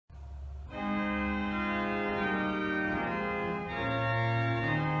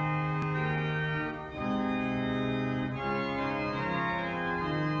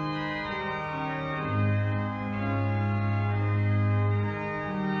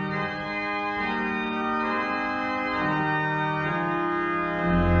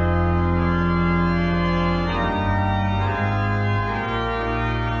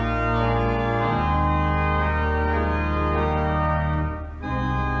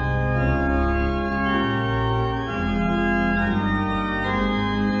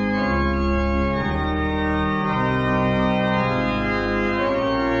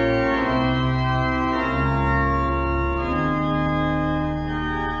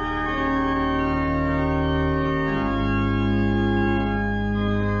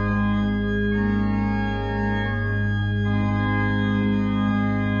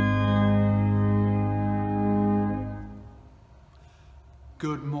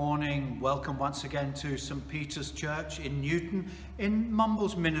Good morning. Welcome once again to St. Peter's Church in Newton in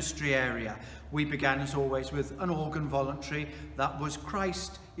Mumbles Ministry Area. We began as always with an organ voluntary that was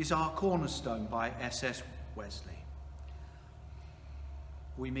Christ is Our Cornerstone by S.S. Wesley.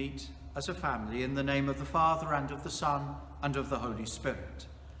 We meet as a family in the name of the Father and of the Son and of the Holy Spirit.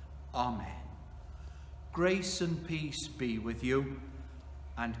 Amen. Grace and peace be with you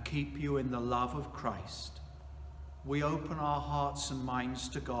and keep you in the love of Christ. We open our hearts and minds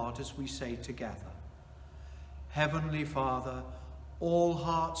to God as we say together, Heavenly Father, all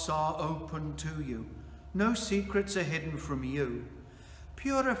hearts are open to you. No secrets are hidden from you.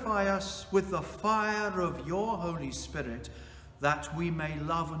 Purify us with the fire of your Holy Spirit, that we may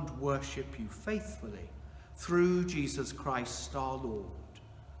love and worship you faithfully, through Jesus Christ our Lord.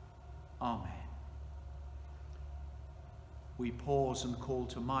 Amen. We pause and call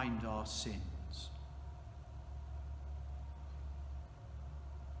to mind our sins.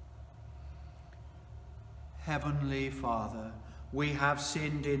 Heavenly Father, we have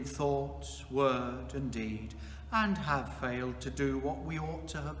sinned in thought, word and deed, and have failed to do what we ought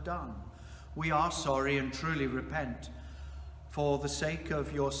to have done. We are sorry and truly repent. For the sake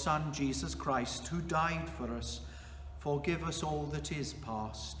of your Son, Jesus Christ, who died for us, forgive us all that is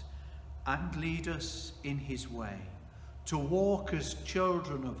past, and lead us in his way, to walk as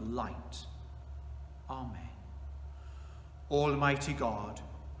children of light. Amen. Almighty God,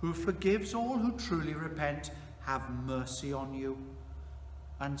 who forgives all who truly repent, have mercy on you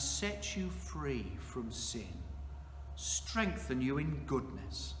and set you free from sin, strengthen you in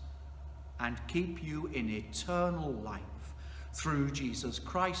goodness, and keep you in eternal life, through Jesus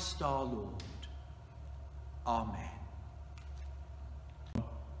Christ our Lord. Amen.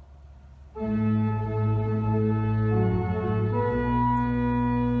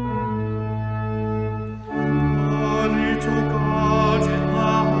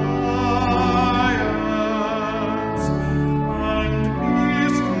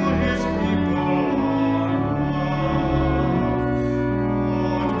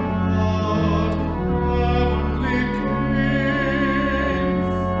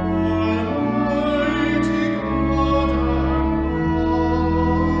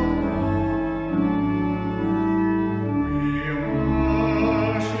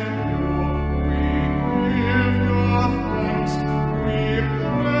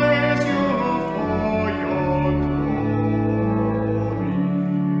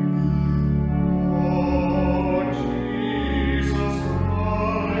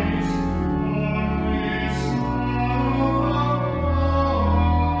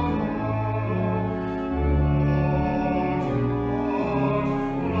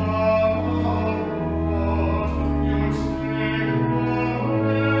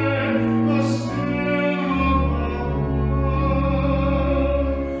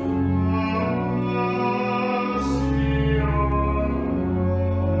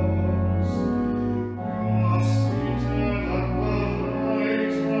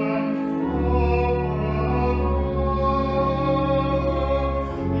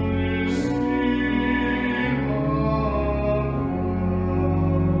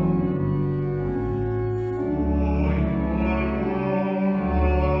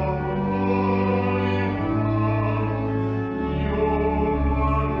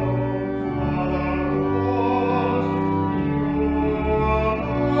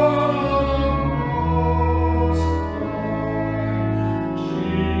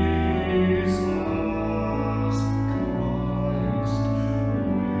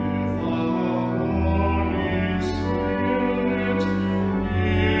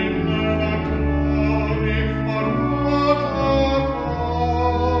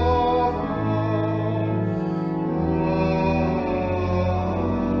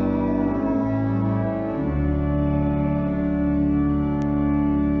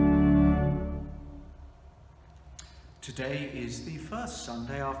 Today is the first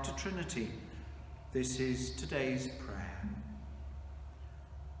Sunday after Trinity. This is today's prayer.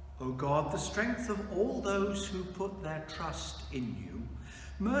 O God, the strength of all those who put their trust in you,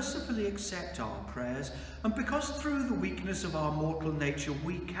 mercifully accept our prayers, and because through the weakness of our mortal nature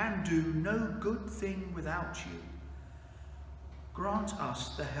we can do no good thing without you, grant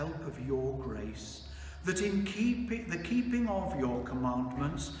us the help of your grace, that in the keeping of your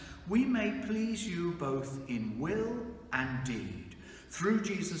commandments we may please you both in will and deed, through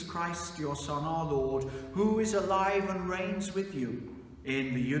Jesus Christ, your Son, our Lord, who is alive and reigns with you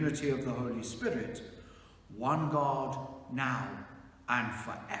in the unity of the Holy Spirit, one God, now and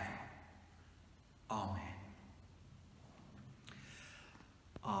forever. Amen.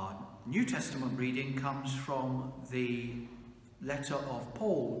 Our New Testament reading comes from the letter of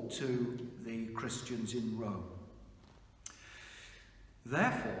Paul to the Christians in Rome.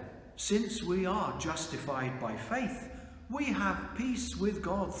 Therefore, since we are justified by faith, we have peace with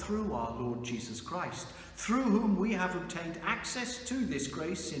God through our Lord Jesus Christ, through whom we have obtained access to this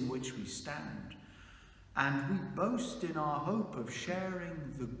grace in which we stand. And we boast in our hope of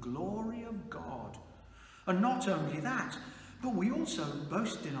sharing the glory of God. And not only that, but we also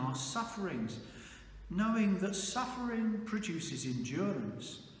boast in our sufferings, knowing that suffering produces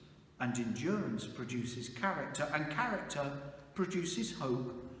endurance, and endurance produces character, and character produces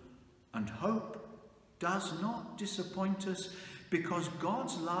hope, and hope does not disappoint us, because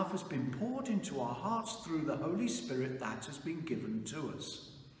God's love has been poured into our hearts through the Holy Spirit that has been given to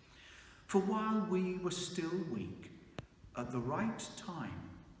us. For while we were still weak, at the right time,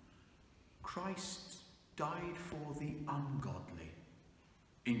 Christ died for the ungodly.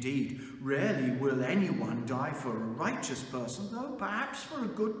 Indeed, rarely will anyone die for a righteous person, though perhaps for a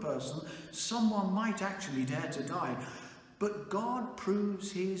good person someone might actually dare to die. But God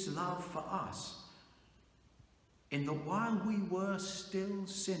proves his love for us, in that while we were still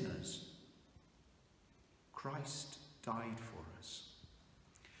sinners, Christ died for us.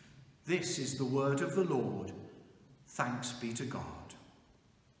 This is the word of the Lord. Thanks be to God.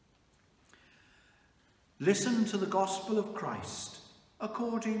 Listen to the gospel of Christ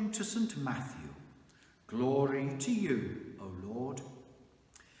according to St. Matthew. Glory to you, O Lord.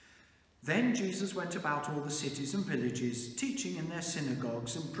 Then Jesus went about all the cities and villages, teaching in their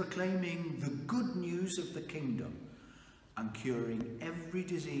synagogues and proclaiming the good news of the kingdom and curing every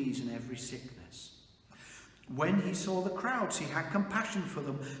disease and every sickness. When he saw the crowds, he had compassion for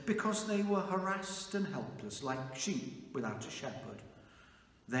them because they were harassed and helpless like sheep without a shepherd.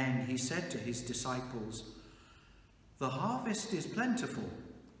 Then he said to his disciples, "The harvest is plentiful,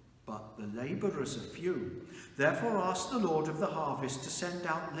 but the labourers are few. Therefore ask the Lord of the harvest to send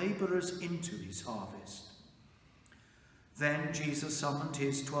out labourers into his harvest." Then Jesus summoned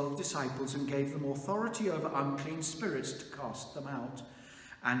his 12 disciples and gave them authority over unclean spirits to cast them out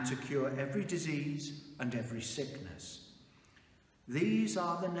and to cure every disease and every sickness. These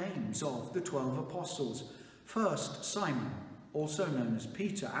are the names of the 12 apostles. First, Simon, also known as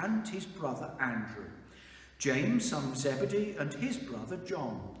Peter, and his brother Andrew. James, son of Zebedee, and his brother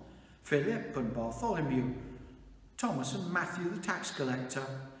John. Philip and Bartholomew, Thomas and Matthew the tax collector,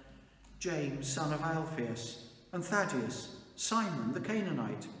 James, son of Alphaeus, and Thaddeus, Simon the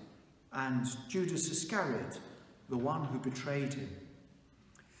Canaanite, and Judas Iscariot, the one who betrayed him.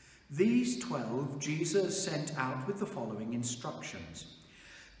 These 12 Jesus sent out with the following instructions.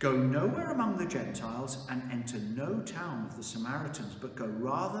 Go nowhere among the Gentiles and enter no town of the Samaritans, but go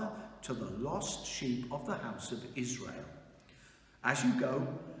rather to the lost sheep of the house of Israel. As you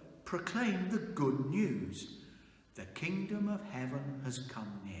go, proclaim the good news. The kingdom of heaven has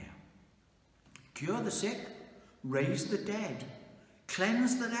come near. Cure the sick, raise the dead,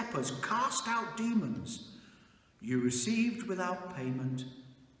 cleanse the lepers, cast out demons. You received without payment,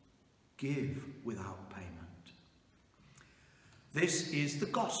 give without payment. This is the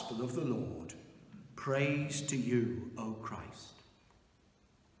gospel of the Lord. Praise to you, O Christ.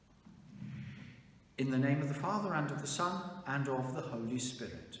 In the name of the Father, and of the Son, and of the Holy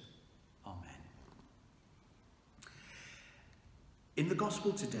Spirit. Amen. In the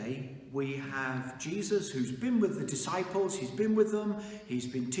gospel today, we have Jesus who's been with the disciples, he's been with them, he's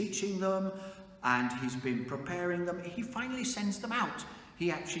been teaching them, and he's been preparing them. He finally sends them out. He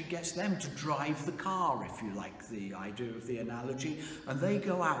actually gets them to drive the car, if you like the idea of the analogy, and they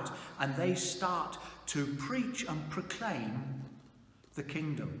go out and they start to preach and proclaim the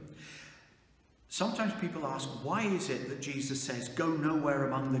kingdom. Sometimes people ask, why is it that Jesus says, go nowhere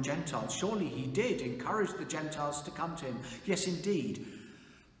among the Gentiles? Surely he did encourage the Gentiles to come to him. Yes, indeed.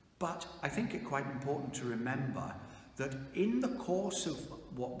 But I think it's quite important to remember that in the course of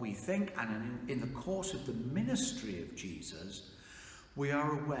what we think and in the course of the ministry of Jesus, we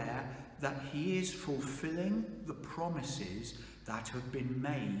are aware that he is fulfilling the promises that have been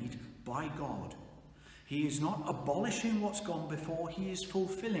made by God. He is not abolishing what's gone before, he is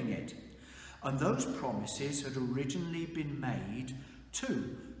fulfilling it. And those promises had originally been made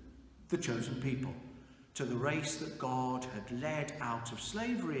to the chosen people, to the race that God had led out of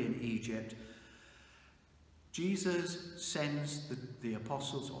slavery in Egypt. Jesus sends the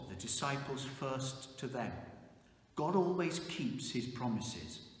apostles or the disciples first to them. God always keeps his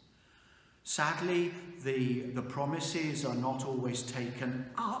promises. Sadly, the promises are not always taken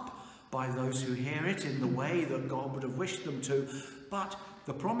up by those who hear it in the way that God would have wished them to, but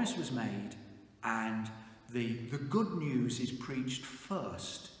the promise was made, and the good news is preached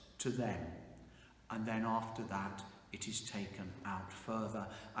first to them, and then after that it is taken out further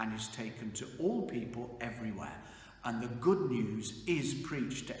and is taken to all people everywhere. And the good news is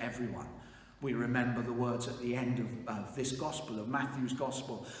preached to everyone. We remember the words at the end of this gospel, of Matthew's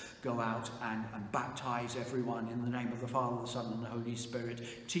gospel, go out and baptize everyone in the name of the Father, the Son and the Holy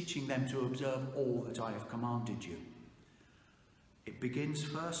Spirit, teaching them to observe all that I have commanded you. It begins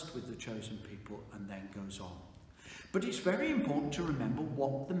first with the chosen people and then goes on. But it's very important to remember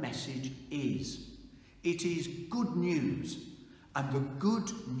what the message is. It is good news. And the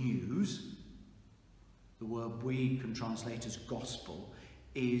good news, the word we can translate as gospel,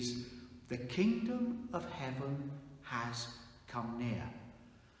 is the kingdom of heaven has come near.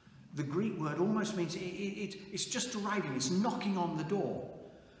 The Greek word almost means it's just arriving, it's knocking on the door.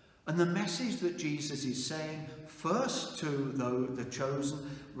 And the message that Jesus is saying, first to the chosen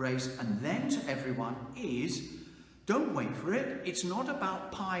race and then to everyone, is don't wait for it. It's not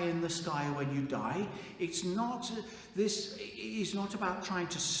about pie in the sky when you die. It's not about trying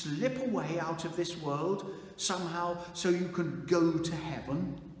to slip away out of this world somehow so you can go to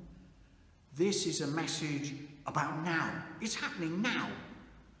heaven. This is a message about now. It's happening now.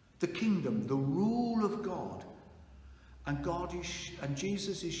 The kingdom, the rule of God. And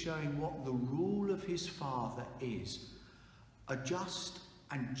Jesus is showing what the rule of his Father is. A just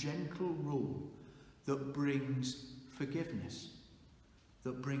and gentle rule that brings forgiveness,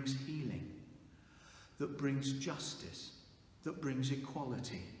 that brings healing, that brings justice, that brings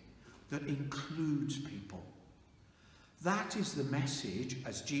equality, that includes people. That is the message,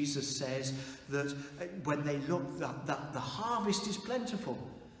 as Jesus says, that when they look, that the harvest is plentiful.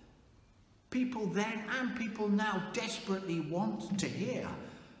 People then and people now desperately want to hear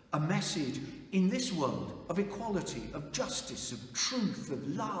a message in this world of equality, of justice, of truth, of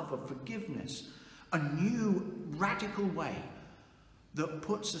love, of forgiveness. A new radical way that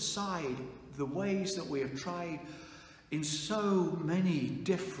puts aside the ways that we have tried in so many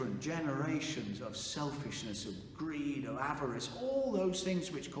different generations of selfishness, of greed, of avarice, all those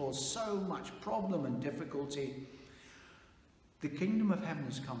things which cause so much problem and difficulty. The kingdom of heaven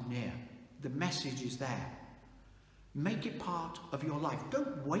has come near. The message is there. Make it part of your life.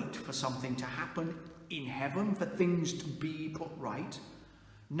 Don't wait for something to happen in heaven, for things to be put right.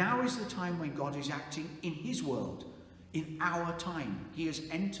 Now is the time when God is acting in his world, in our time. He has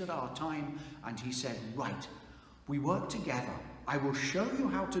entered our time and he said, right, we work together. I will show you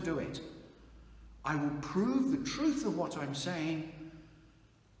how to do it. I will prove the truth of what I'm saying,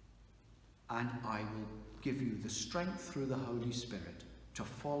 and I will give you the strength through the Holy Spirit to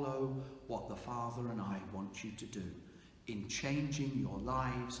follow what the Father and I want you to do in changing your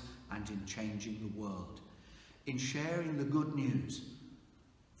lives and in changing the world, in sharing the good news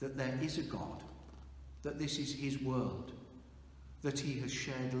that there is a God, that this is his world, that he has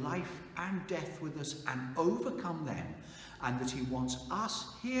shared life and death with us and overcome them, and that he wants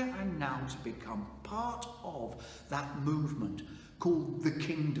us here and now to become part of that movement called the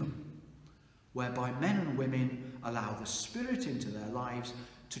kingdom, whereby men and women allow the Spirit into their lives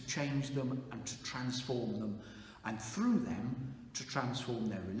to change them and to transform them, and through them to transform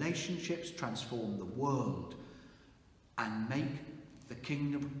their relationships, transform the world, and make the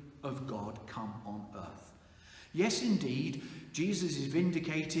kingdom of God come on earth. Yes, indeed, Jesus is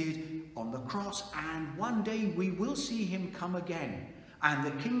vindicated on the cross, and one day we will see him come again, and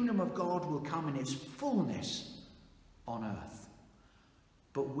the kingdom of God will come in its fullness on earth.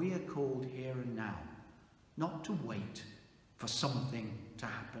 But we are called here and now, not to wait for something to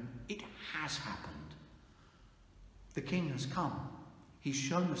happen. It has happened. The King has come. He's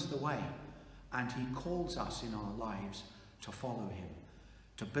shown us the way, and he calls us in our lives to follow him,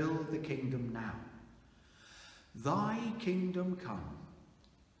 to build the kingdom now. Thy kingdom come,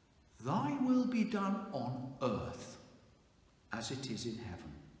 thy will be done on earth as it is in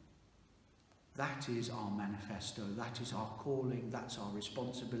heaven. That is our manifesto, that is our calling, that's our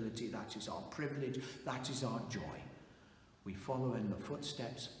responsibility, that is our privilege, that is our joy. We follow in the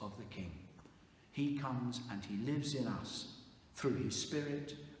footsteps of the King. He comes and he lives in us through his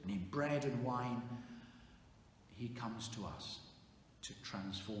Spirit, and in bread and wine. He comes to us to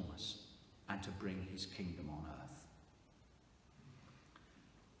transform us and to bring his kingdom on earth.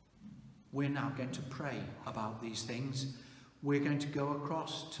 We're now going to pray about these things. We're going to go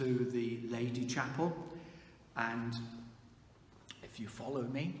across to the Lady Chapel, and if you follow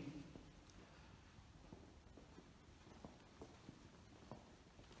me,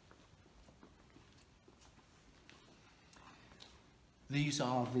 these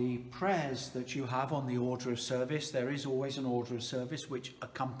are the prayers that you have on the order of service. There is always an order of service which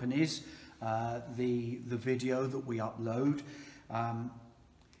accompanies the video that we upload.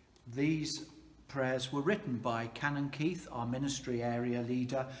 These prayers were written by Canon Keith, our ministry area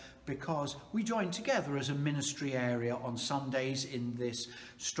leader, because we join together as a ministry area on Sundays in this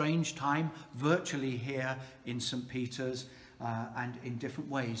strange time, virtually here in St. Peter's, and in different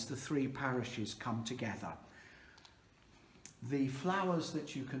ways the three parishes come together. The flowers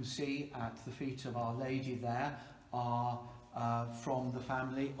that you can see at the feet of Our Lady there are from the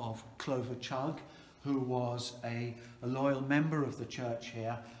family of Clover Chug, who was a loyal member of the church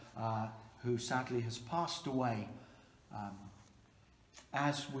here, who sadly has passed away.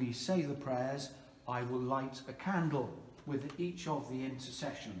 As we say the prayers, I will light a candle with each of the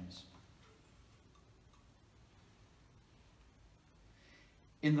intercessions.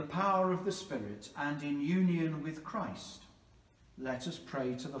 In the power of the Spirit and in union with Christ, let us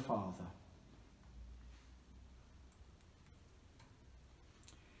pray to the Father.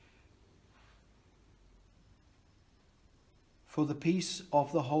 For the peace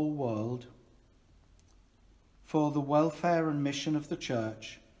of the whole world, for the welfare and mission of the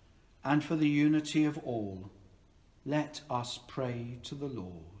Church, and for the unity of all, let us pray to the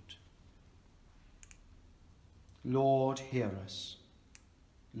Lord. Lord, hear us.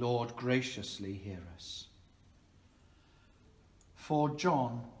 Lord, graciously hear us. For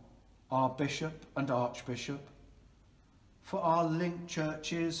John, our Bishop and Archbishop, for our linked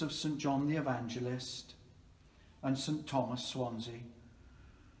churches of St. John the Evangelist and St. Thomas, Swansea,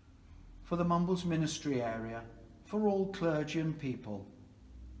 for the Mumbles Ministry Area, for all clergy and people,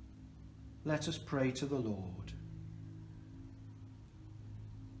 let us pray to the Lord.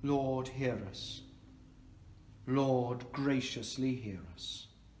 Lord, hear us. Lord, graciously hear us.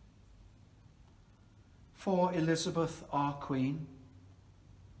 For Elizabeth, our Queen,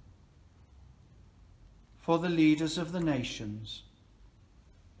 for the leaders of the nations,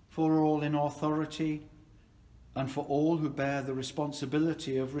 for all in authority, and for all who bear the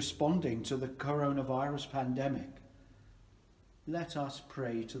responsibility of responding to the coronavirus pandemic, let us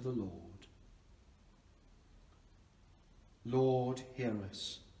pray to the Lord. Lord, hear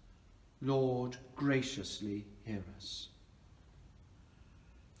us. Lord, graciously hear us.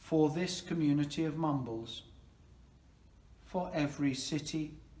 For this community of Mumbles, for every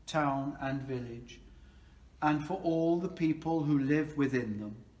city, town and village, and for all the people who live within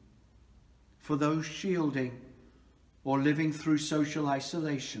them, for those shielding or living through social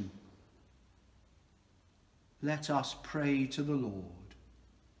isolation, let us pray to the Lord.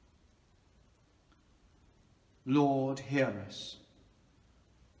 Lord, hear us.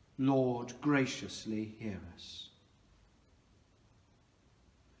 Lord, graciously hear us.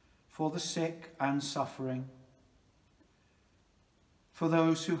 For the sick and suffering, for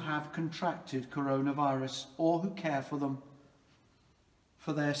those who have contracted coronavirus or who care for them,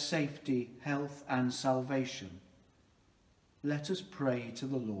 for their safety, health and salvation, let us pray to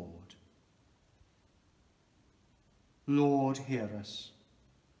the Lord. Lord, hear us.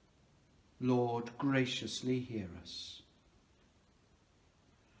 Lord, graciously hear us.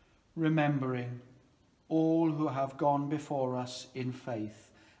 Remembering all who have gone before us in faith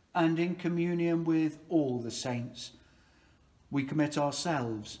and in communion with all the saints, we commit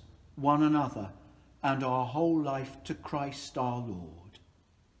ourselves, one another, and our whole life to Christ our Lord.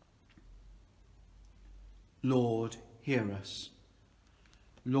 Lord, hear us.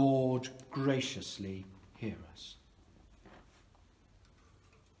 Lord, graciously hear us.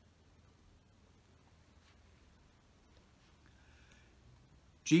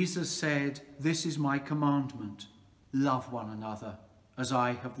 Jesus said, "This is my commandment, love one another as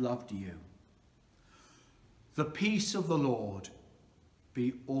I have loved you." The peace of the Lord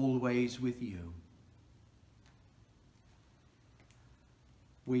be always with you.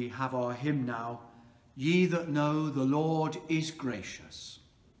 We have our hymn now, "Ye that know the Lord is gracious."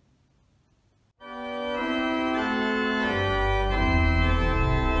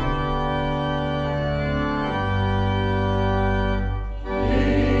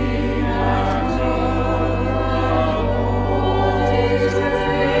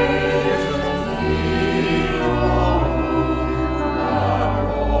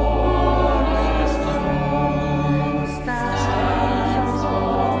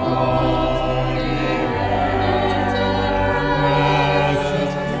 Gracious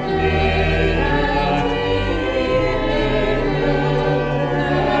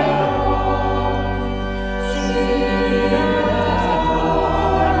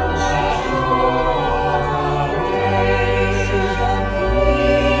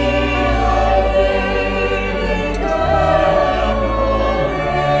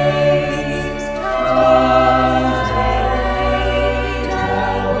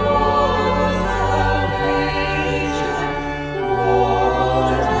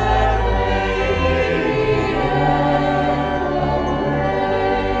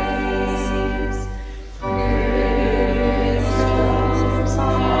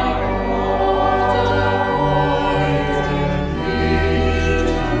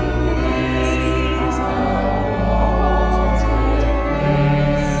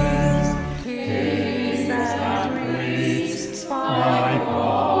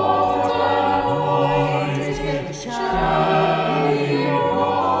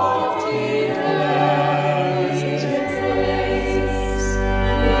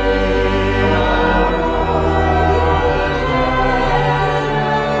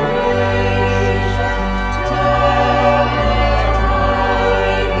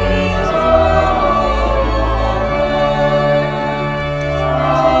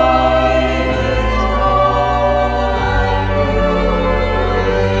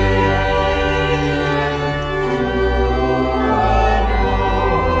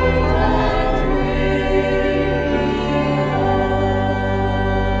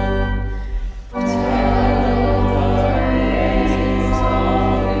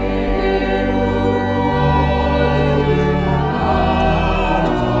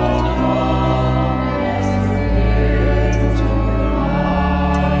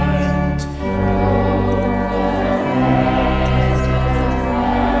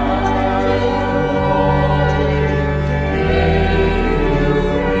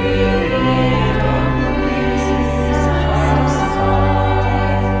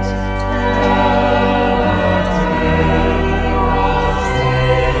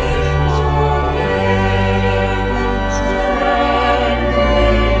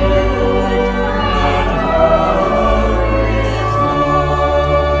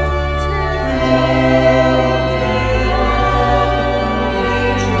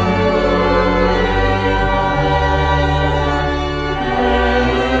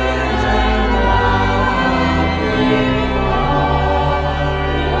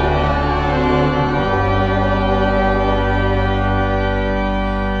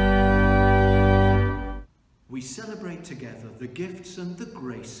and the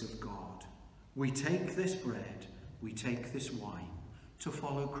grace of God, we take this bread, we take this wine, to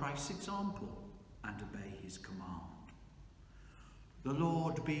follow Christ's example and obey his command. The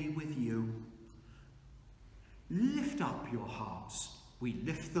Lord be with you. Lift up your hearts. We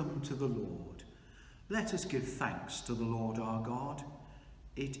lift them to the Lord. Let us give thanks to the Lord our God.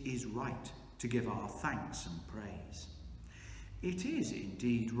 It is right to give our thanks and praise. It is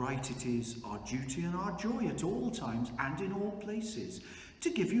indeed right, it is our duty and our joy at all times and in all places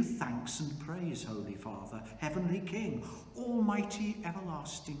to give you thanks and praise, Holy Father, Heavenly King, Almighty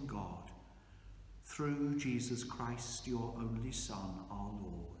everlasting God, through Jesus Christ, your only Son, our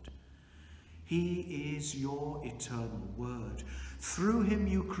Lord. He is your eternal Word. Through him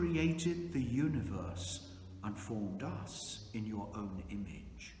you created the universe and formed us in your own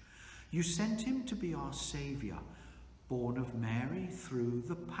image. You sent him to be our Saviour, born of Mary through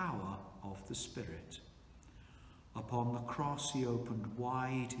the power of the Spirit. Upon the cross he opened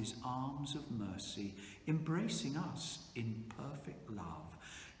wide his arms of mercy, embracing us in perfect love,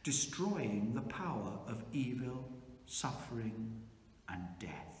 destroying the power of evil, suffering, and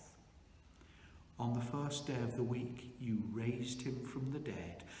death. On the first day of the week you raised him from the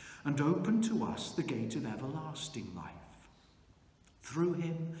dead and opened to us the gate of everlasting life. Through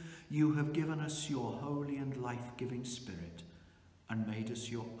him you have given us your holy and life-giving Spirit and made us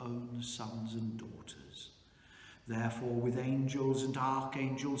your own sons and daughters. Therefore, with angels and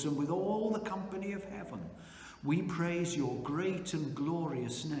archangels and with all the company of heaven, we praise your great and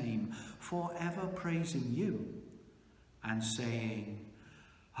glorious name, forever praising you and saying,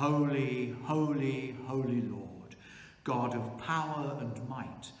 Holy, holy, holy Lord, God of power and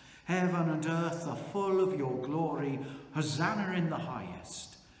might, heaven and earth are full of your glory. Hosanna in the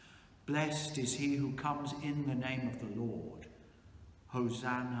highest. Blessed is he who comes in the name of the Lord.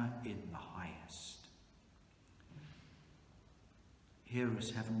 Hosanna in the highest. Hear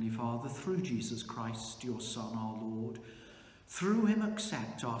us, Heavenly Father, through Jesus Christ, your Son, our Lord. Through him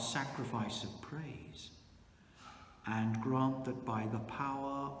accept our sacrifice of praise, and grant that by the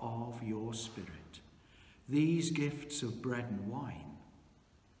power of your Spirit, these gifts of bread and wine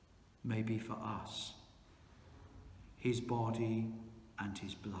may be for us, his body and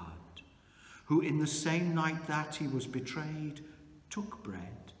his blood, who in the same night that he was betrayed, took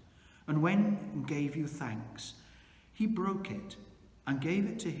bread, and when he gave you thanks, he broke it and gave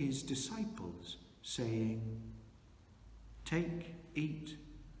it to his disciples, saying, Take, eat.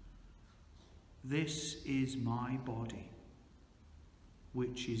 This is my body,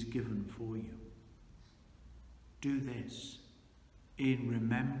 which is given for you. Do this in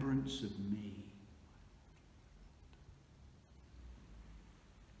remembrance of me.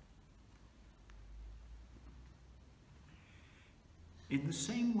 In the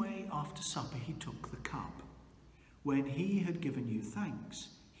same way, after supper, he took the cup. When he had given you thanks,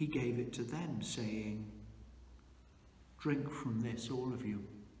 he gave it to them, saying, Drink from this, all of you,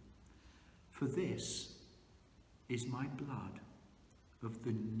 for this is my blood of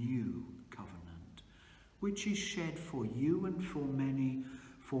the new covenant, which is shed for you and for many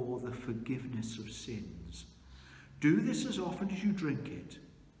for the forgiveness of sins. Do this as often as you drink it,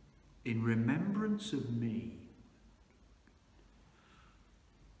 in remembrance of me.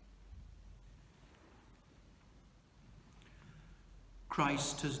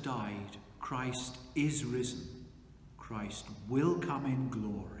 Christ has died. Christ is risen. Christ will come in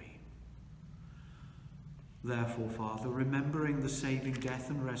glory. Therefore, Father, remembering the saving death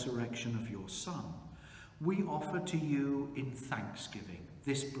and resurrection of your Son, we offer to you in thanksgiving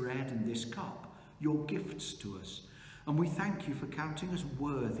this bread and this cup, your gifts to us, and we thank you for counting us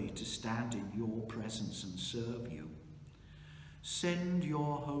worthy to stand in your presence and serve you. Send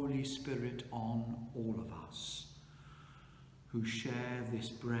your Holy Spirit on all of us who share this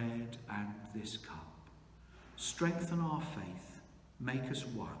bread and this cup. Strengthen our faith, make us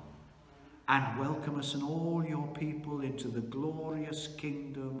one, and welcome us and all your people into the glorious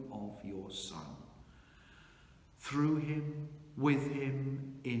kingdom of your Son. Through him, with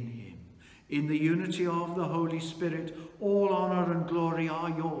him, in the unity of the Holy Spirit, all honour and glory are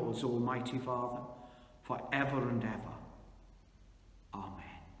yours, Almighty Father, for ever and ever. Amen.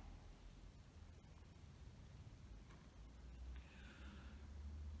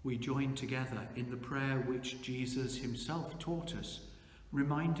 We join together in the prayer which Jesus himself taught us,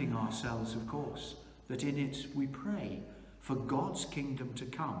 reminding ourselves, of course, that in it we pray for God's kingdom to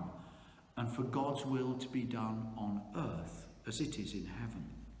come and for God's will to be done on earth as it is in heaven.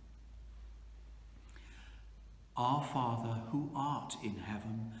 Our Father, who art in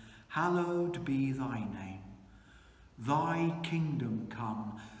heaven, hallowed be thy name. Thy kingdom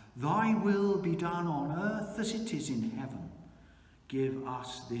come, thy will be done on earth as it is in heaven. Give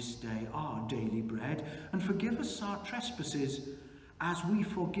us this day our daily bread, and forgive us our trespasses, as we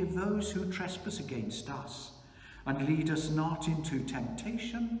forgive those who trespass against us. And lead us not into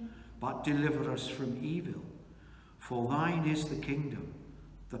temptation, but deliver us from evil. For thine is the kingdom,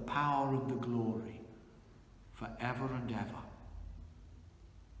 the power and the glory, for ever and ever.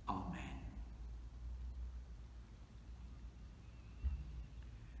 Amen.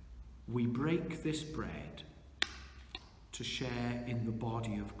 We break this bread to share in the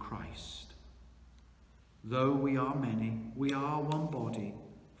body of Christ. Though we are many, we are one body,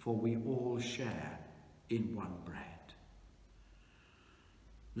 for we all share in one bread.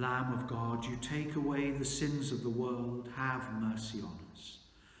 Lamb of God, you take away the sins of the world, have mercy on us.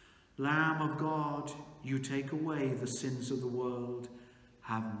 Lamb of God, you take away the sins of the world,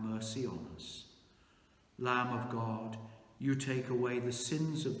 have mercy on us. Lamb of God, you take away the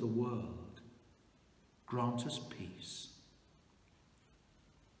sins of the world, grant us peace.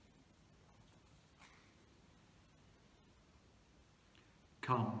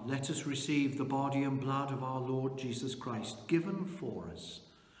 Come, let us receive the body and blood of our Lord Jesus Christ, given for us,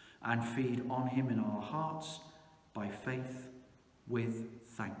 and feed on him in our hearts by faith with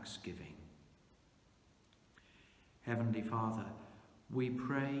thanksgiving. Heavenly Father, we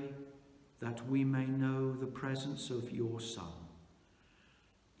pray that we may know the presence of your Son,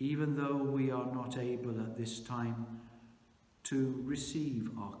 even though we are not able at this time to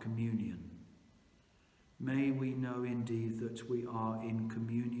receive our communion. May we know indeed that we are in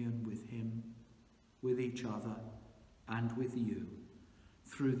communion with him, with each other, and with you,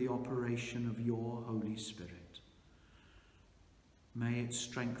 through the operation of your Holy Spirit. May it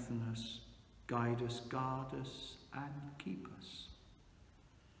strengthen us, guide us, guard us, and keep us,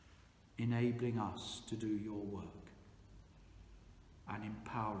 enabling us to do your work and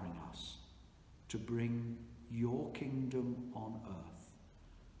empowering us to bring your kingdom on earth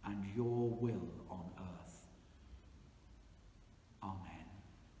and your will on earth. Amen.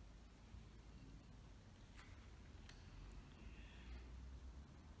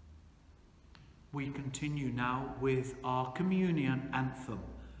 We continue now with our communion anthem,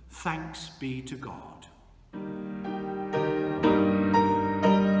 Thanks Be to God.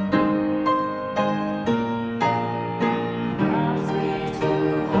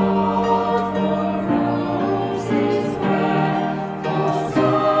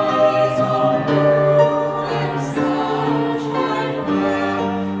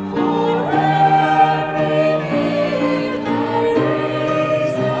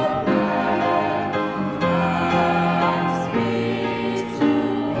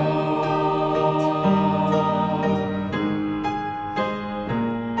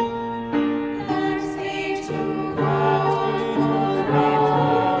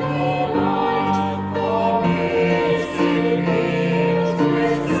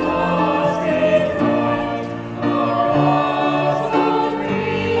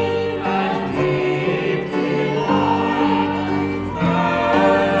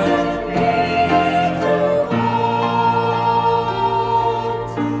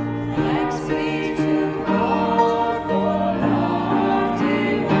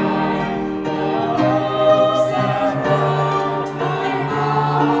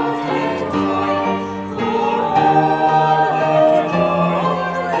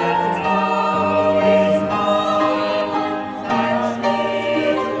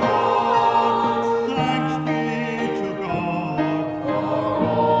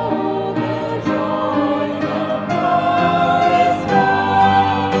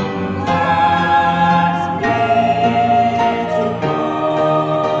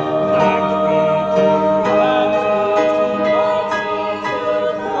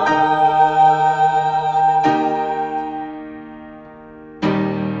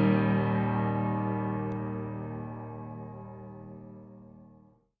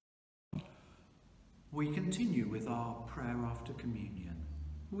 We continue with our prayer after communion.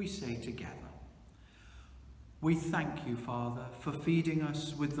 We say together, we thank you, Father, for feeding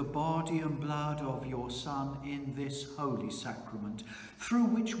us with the body and blood of your Son in this holy sacrament, through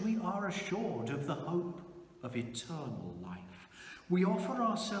which we are assured of the hope of eternal life. We offer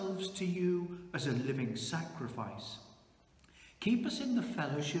ourselves to you as a living sacrifice. Keep us in the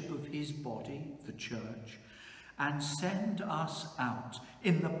fellowship of his body, the Church, and send us out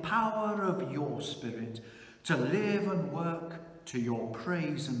in the power of your Spirit to live and work to your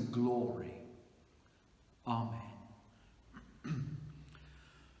praise and glory. Amen.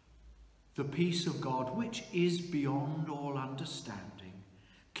 The peace of God, which is beyond all understanding,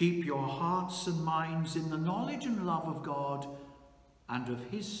 keep your hearts and minds in the knowledge and love of God and of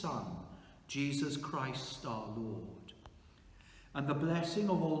his Son, Jesus Christ our Lord. And the blessing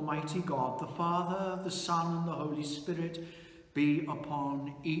of Almighty God, the Father, the Son, and the Holy Spirit be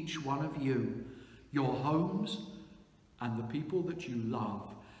upon each one of you, your homes, and the people that you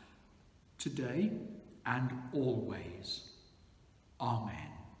love, today and always. Amen.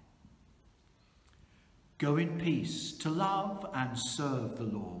 Go in peace to love and serve the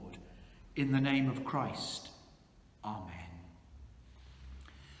Lord. In the name of Christ. Amen.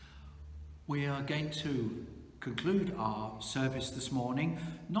 We are going to conclude our service this morning,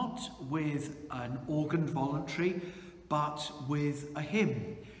 not with an organ voluntary, but with a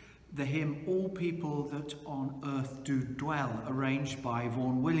hymn. The hymn, All People That on Earth Do Dwell, arranged by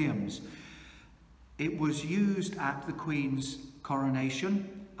Vaughan Williams. It was used at the Queen's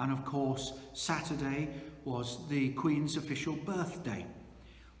coronation, and of course Saturday was the Queen's official birthday.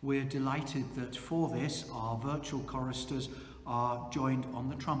 We're delighted that for this our virtual choristers are joined on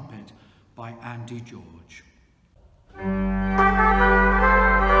the trumpet by Andy George. Amen.